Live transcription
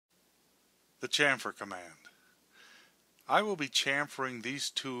The chamfer command. I will be chamfering these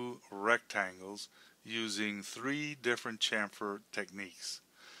two rectangles using three different chamfer techniques.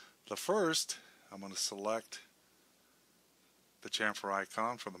 The first, I'm going to select the chamfer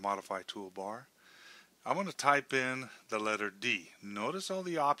icon from the Modify toolbar. I'm going to type in the letter D. Notice all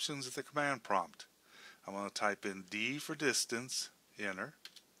the options at the command prompt. I'm going to type in D for distance, enter.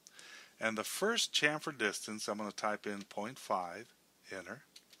 And the first chamfer distance, I'm going to type in 0.5, enter.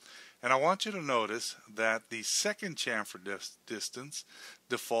 And I want you to notice that the second chamfer distance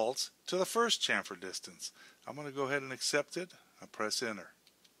defaults to the first chamfer distance. I'm going to go ahead and accept it. I press enter.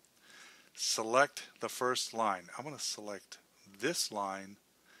 Select the first line. I'm going to select this line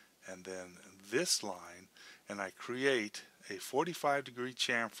and then this line, and I create a 45-degree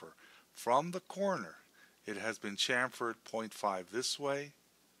chamfer from the corner. It has been chamfered 0.5 this way,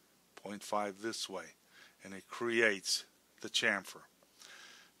 0.5 this way, and it creates the chamfer.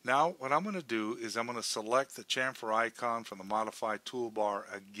 Now what I'm going to do is I'm going to select the chamfer icon from the Modify toolbar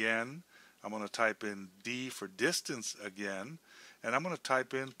again. I'm going to type in D for distance again, and I'm going to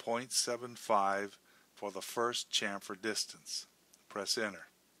type in 0.75 for the first chamfer distance. Press enter.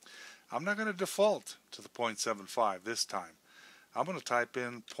 I'm not going to default to the 0.75 this time. I'm going to type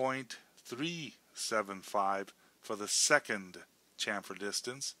in 0.375 for the second chamfer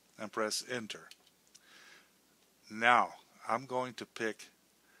distance and press enter. Now I'm going to pick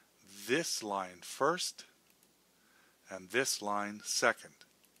this line first and this line second.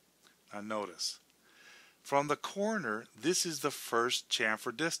 Now notice, from the corner, this is the first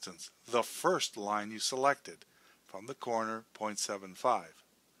chamfer distance, the first line you selected. From the corner, 0.75.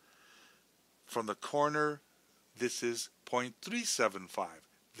 From the corner, this is 0.375.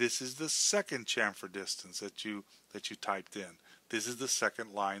 This is the second chamfer distance that you typed in. This is the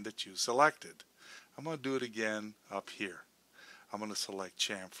second line that you selected. I'm going to do it again up here. I'm going to select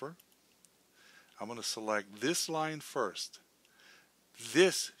chamfer. I'm going to select this line first.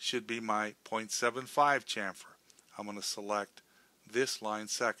 This should be my 0.75 chamfer. I'm going to select this line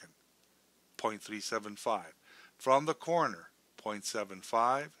second, 0.375. From the corner,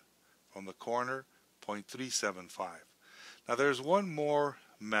 0.75. From the corner, 0.375. Now there's one more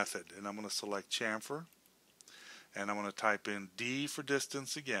method, and I'm going to select chamfer, and I'm going to type in D for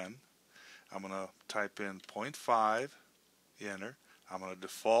distance again. I'm going to type in 0.5, enter. I'm going to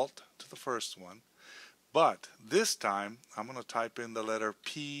default to the first one, but this time I'm going to type in the letter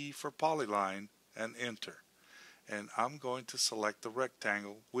P for polyline and enter. And I'm going to select the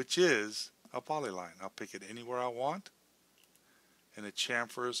rectangle, which is a polyline. I'll pick it anywhere I want, and it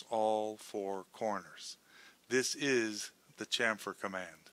chamfers all four corners. This is the chamfer command.